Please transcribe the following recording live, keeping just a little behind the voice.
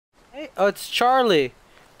Oh, it's Charlie.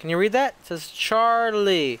 Can you read that? It says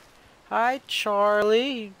Charlie. Hi,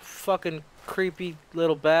 Charlie. You fucking creepy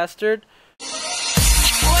little bastard.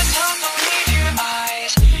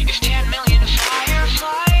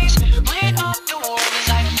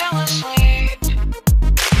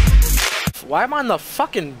 Why am I on the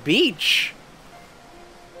fucking beach?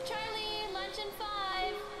 Charlie, lunch in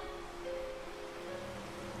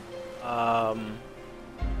 5.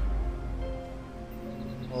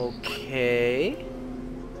 Okay.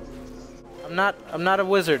 I'm not a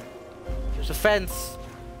wizard. There's a fence.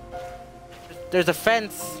 There's a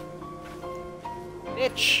fence.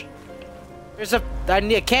 Bitch.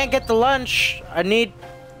 I can't get the lunch. I need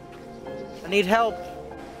help.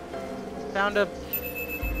 Found a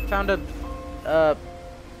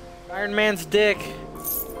Iron Man's dick.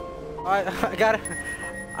 I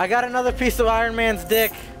got another piece of Iron Man's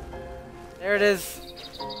dick. There it is.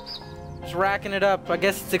 Just racking it up. I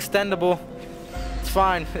guess it's extendable. It's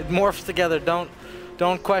fine. It morphs together. Don't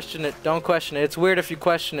question it. Don't question it. It's weird if you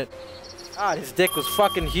question it. God, his dick was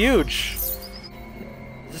fucking huge. Is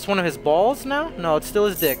this one of his balls now? No, it's still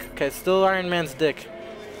his dick. Okay, it's still Iron Man's dick.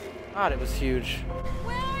 God, it was huge.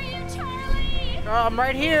 Where are you, Charlie? Oh, I'm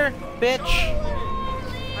right here, bitch.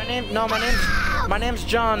 My name's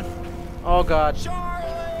John. Oh God.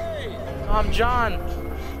 Charlie! Oh, I'm John.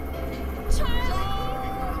 Charlie!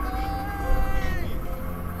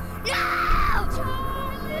 No!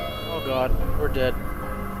 Oh God, we're dead.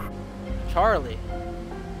 Charlie.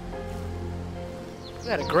 You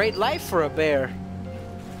had a great life for a bear.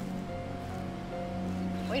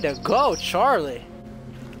 Way to go, Charlie.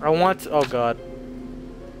 Oh God.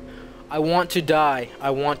 I want to die. I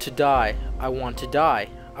want to die. I want to die.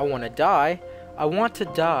 I want to die. I want to die. I want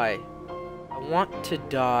to die. I want to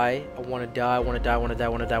die. I want to die. I want to die. I want to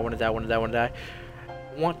die. I want to die. I want to die. I want to die.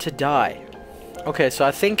 I want to die. Okay, so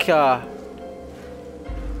I think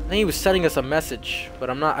he was sending us a message, but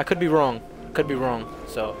I'm not. I could be wrong. I could be wrong.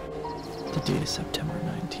 So. The date is September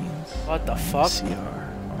 19th. What the fuck? CR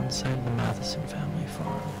on site of the Matheson family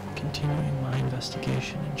farm, continuing my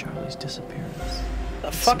investigation in Charlie's disappearance.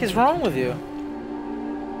 The fuck is wrong with you?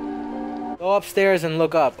 Go upstairs and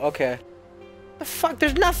look up. Okay. The fuck?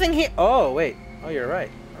 There's nothing here. Oh wait. Oh, you're right.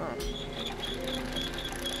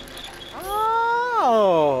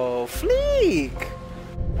 Oh, Fleek.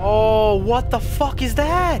 Oh, what the fuck is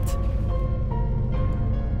that?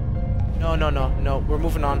 No. We're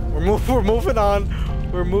moving on. We're moving on.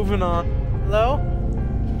 We're moving on. Hello?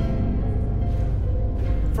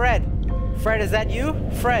 Fred. Fred, is that you?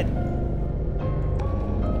 Fred,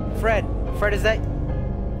 is that?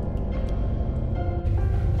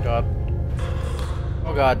 God.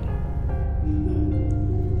 Oh God.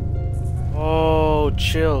 Oh,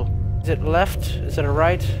 chill. Is it left? Is it a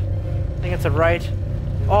right? I think it's a right.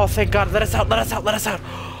 Oh, thank God. Let us out. Let us out. Let us out.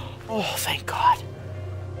 Oh, thank God.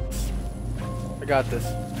 I got this.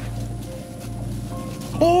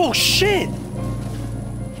 Oh, shit.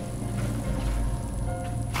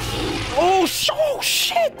 Oh,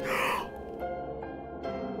 shit.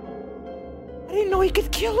 I didn't know he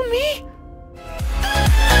could kill me.